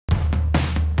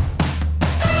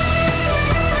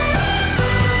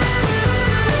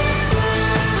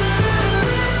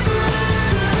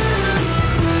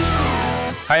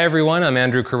Hi everyone, I'm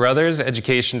Andrew Carruthers,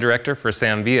 Education Director for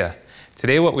Samvia.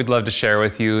 Today what we'd love to share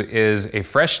with you is a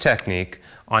fresh technique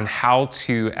on how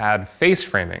to add face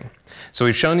framing. So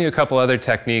we've shown you a couple other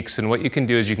techniques, and what you can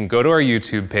do is you can go to our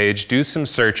YouTube page, do some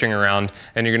searching around,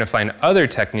 and you're going to find other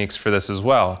techniques for this as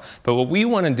well. But what we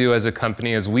want to do as a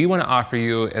company is we want to offer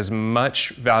you as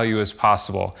much value as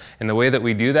possible. And the way that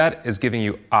we do that is giving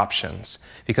you options,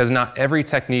 because not every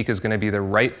technique is going to be the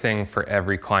right thing for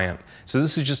every client. So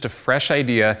this is just a fresh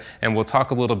idea, and we'll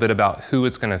talk a little bit about who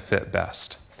it's going to fit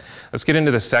best. Let's get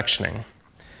into the sectioning.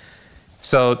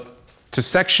 So to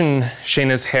section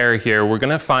Shayna's hair here, we're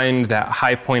going to find that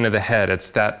high point of the head. It's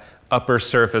that upper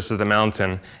surface of the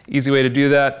mountain. Easy way to do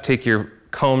that, take your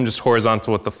comb just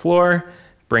horizontal with the floor,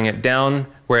 bring it down.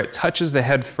 Where it touches the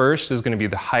head first is going to be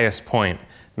the highest point.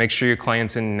 Make sure your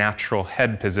client's in natural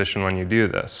head position when you do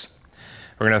this.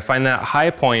 We're going to find that high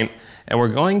point, and we're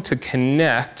going to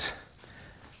connect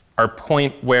our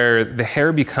point where the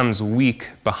hair becomes weak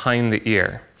behind the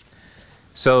ear.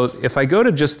 So if I go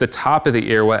to just the top of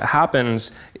the ear, what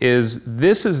happens is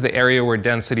this is the area where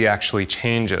density actually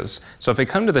changes. So if I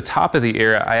come to the top of the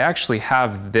ear, I actually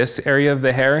have this area of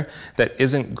the hair that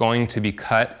isn't going to be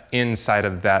cut inside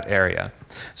of that area.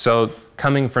 So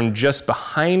coming from just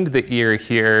behind the ear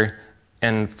here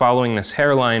and following this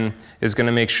hairline is going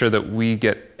to make sure that we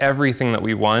get everything that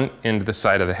we want into the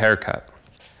side of the haircut.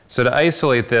 So to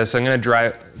isolate this, I'm going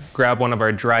to grab one of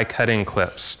our dry cutting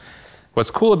clips. What's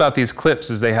cool about these clips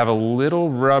is they have a little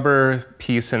rubber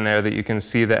piece in there that you can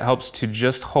see that helps to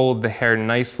just hold the hair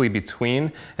nicely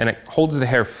between, and it holds the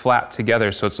hair flat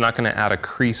together so it's not going to add a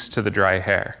crease to the dry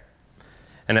hair.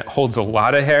 And it holds a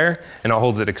lot of hair, and it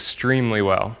holds it extremely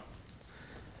well.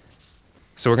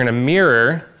 So we're going to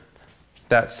mirror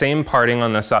that same parting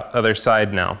on this other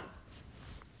side now.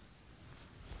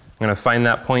 I'm going to find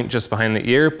that point just behind the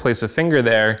ear, place a finger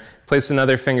there, place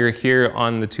another finger here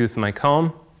on the tooth of my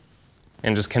comb,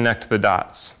 and just connect the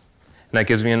dots. And that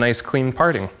gives me a nice clean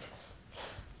parting.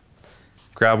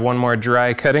 Grab one more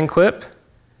dry cutting clip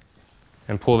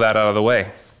and pull that out of the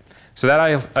way. So that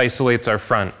isolates our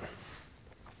front.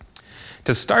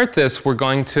 To start this, we're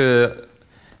going to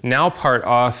now part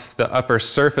off the upper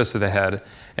surface of the head.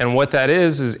 And what that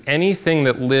is anything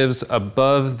that lives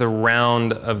above the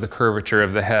round of the curvature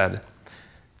of the head.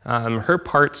 Her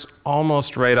part's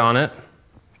almost right on it,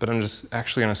 but I'm just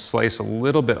actually going to slice a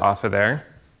little bit off of there.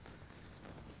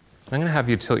 I'm going to have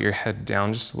you tilt your head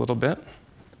down just a little bit.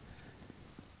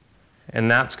 And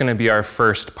that's going to be our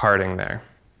first parting there.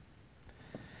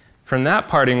 From that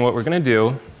parting, what we're going to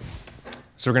do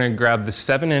is we're going to grab the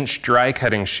 7-inch dry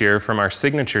cutting shear from our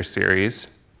signature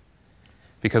series,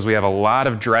 because we have a lot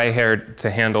of dry hair to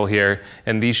handle here,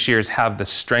 and these shears have the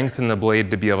strength in the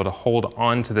blade to be able to hold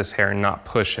on to this hair and not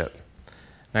push it.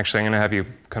 Actually, I'm going to have you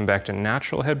come back to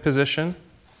natural head position.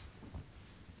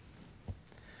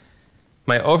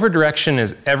 My over direction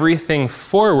is everything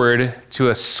forward to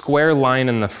a square line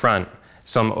in the front.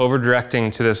 So I'm over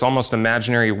directing to this almost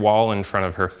imaginary wall in front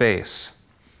of her face.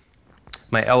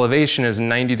 My elevation is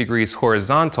 90 degrees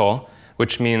horizontal,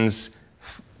 which means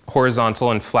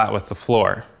horizontal and flat with the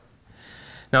floor.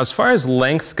 Now, as far as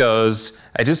length goes,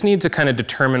 I just need to kind of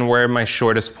determine where my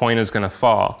shortest point is going to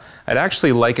fall. I'd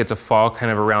actually like it to fall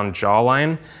kind of around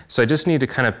jawline, so I just need to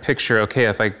kind of picture, okay,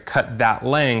 if I cut that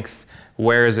length,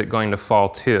 where is it going to fall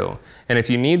to? And if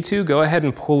you need to, go ahead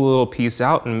and pull a little piece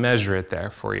out and measure it there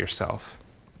for yourself.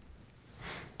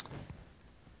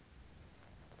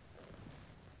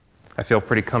 I feel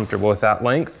pretty comfortable with that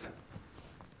length.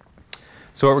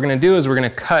 So what we're going to do is we're going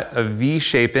to cut a V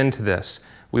shape into this.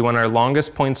 We want our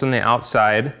longest points on the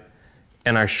outside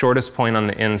and our shortest point on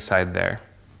the inside there.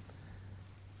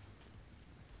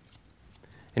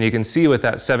 And you can see with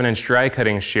that 7-inch dry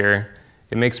cutting shear,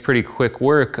 it makes pretty quick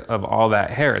work of all that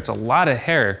hair. It's a lot of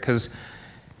hair because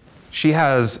she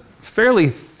has fairly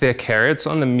thick hair. It's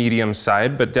on the medium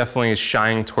side, but definitely is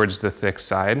shying towards the thick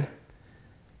side.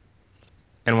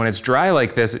 And when it's dry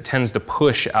like this, it tends to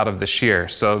push out of the shear.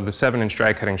 So the 7-inch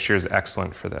dry cutting shear is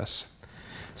excellent for this.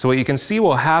 So what you can see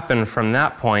will happen from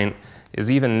that point is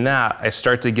even that, I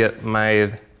start to get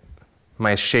my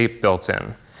shape built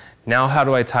in. Now how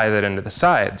do I tie that into the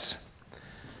sides?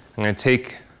 I'm going to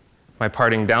take my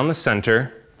parting down the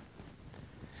center.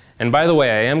 And by the way,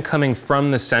 I am coming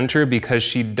from the center because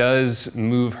she does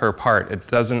move her part. It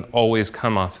doesn't always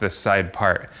come off this side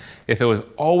part. If it was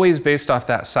always based off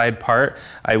that side part,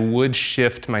 I would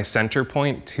shift my center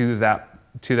point to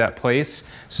that place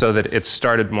so that it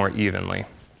started more evenly.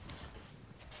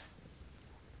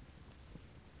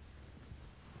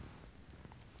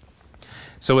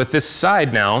 So with this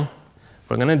side now,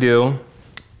 what I'm going to do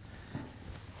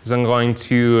is I'm going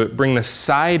to bring the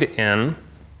side in.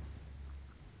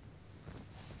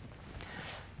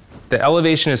 The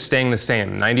elevation is staying the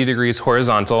same, 90 degrees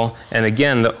horizontal, and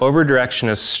again, the over direction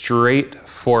is straight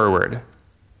forward.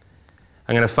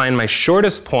 I'm going to find my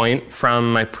shortest point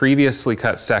from my previously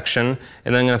cut section,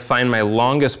 and then I'm going to find my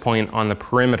longest point on the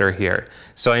perimeter here.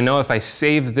 So I know if I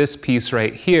save this piece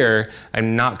right here,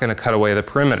 I'm not going to cut away the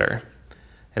perimeter.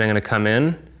 And I'm going to come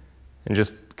in and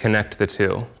just connect the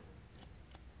two.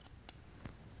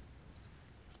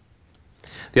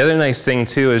 The other nice thing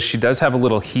too is she does have a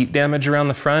little heat damage around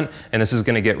the front, and this is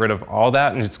going to get rid of all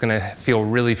that, and it's going to feel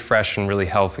really fresh and really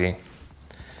healthy.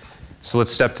 So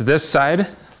let's step to this side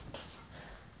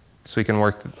so we can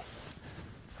work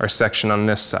our section on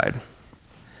this side.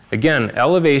 Again,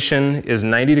 elevation is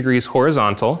 90 degrees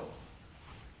horizontal,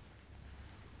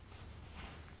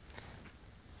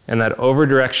 and that over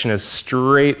direction is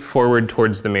straight forward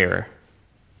towards the mirror.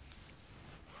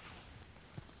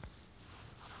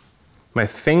 My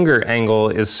finger angle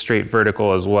is straight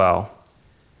vertical as well.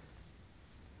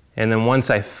 And then once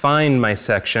I find my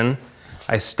section,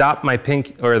 I stop my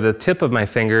the tip of my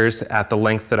fingers at the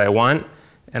length that I want,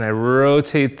 and I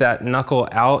rotate that knuckle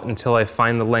out until I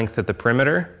find the length at the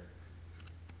perimeter,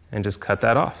 and just cut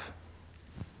that off.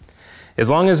 As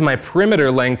long as my perimeter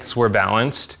lengths were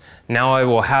balanced, now I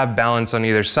will have balance on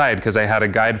either side because I had a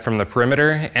guide from the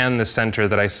perimeter and the center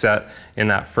that I set in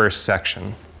that first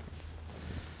section.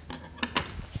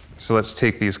 So let's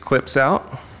take these clips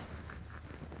out.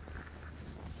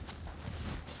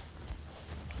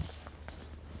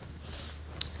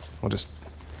 We'll just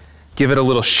give it a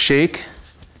little shake.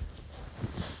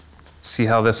 See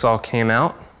how this all came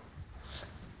out.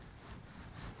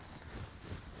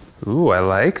 Ooh, I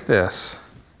like this.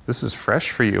 This is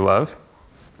fresh for you, love.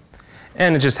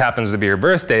 And it just happens to be your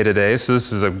birthday today, so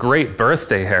this is a great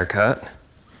birthday haircut.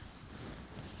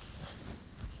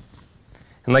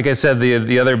 And like I said,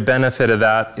 the other benefit of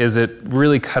that is it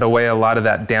really cut away a lot of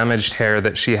that damaged hair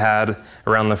that she had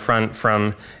around the front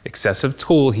from excessive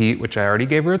tool heat, which I already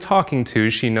gave her a talking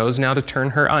to. She knows now to turn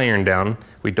her iron down.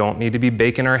 We don't need to be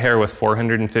baking our hair with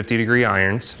 450-degree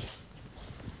irons.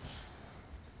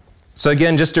 So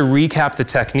again, just to recap the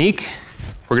technique,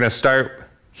 we're going to start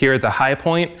here at the high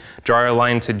point, draw our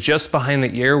line to just behind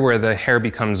the ear where the hair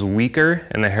becomes weaker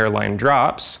and the hairline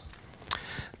drops.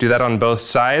 Do that on both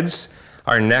sides.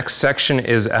 Our next section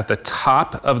is at the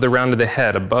top of the round of the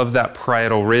head, above that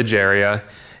parietal ridge area,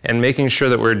 and making sure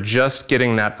that we're just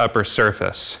getting that upper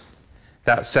surface.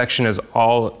 That section is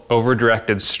all over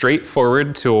directed straight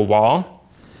forward to a wall,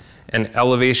 and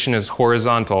elevation is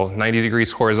horizontal, 90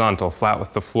 degrees horizontal, flat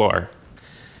with the floor.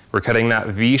 We're cutting that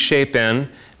V shape in.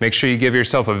 Make sure you give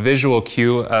yourself a visual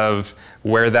cue of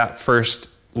where that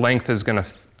first length is going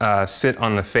to sit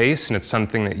on the face, and it's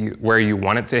something that where you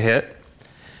want it to hit.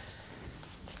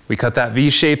 We cut that V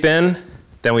shape in,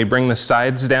 then we bring the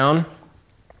sides down.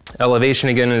 Elevation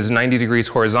again is 90 degrees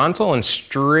horizontal, and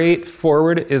straight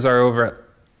forward is our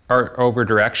over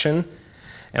direction.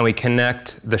 And we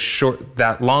connect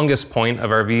that longest point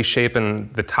of our V shape in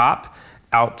the top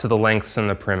out to the lengths in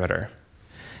the perimeter.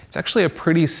 It's actually a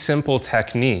pretty simple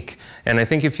technique. And I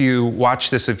think if you watch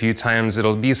this a few times,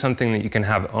 it'll be something that you can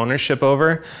have ownership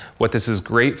over. What this is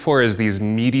great for is these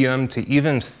medium to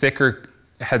even thicker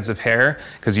heads of hair,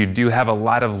 because you do have a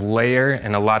lot of layer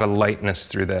and a lot of lightness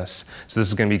through this. So this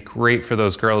is going to be great for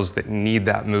those girls that need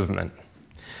that movement.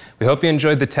 We hope you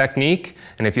enjoyed the technique,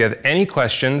 and if you have any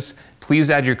questions,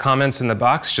 please add your comments in the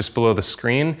box just below the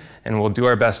screen, and we'll do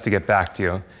our best to get back to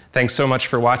you. Thanks so much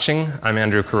for watching. I'm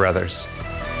Andrew Carruthers.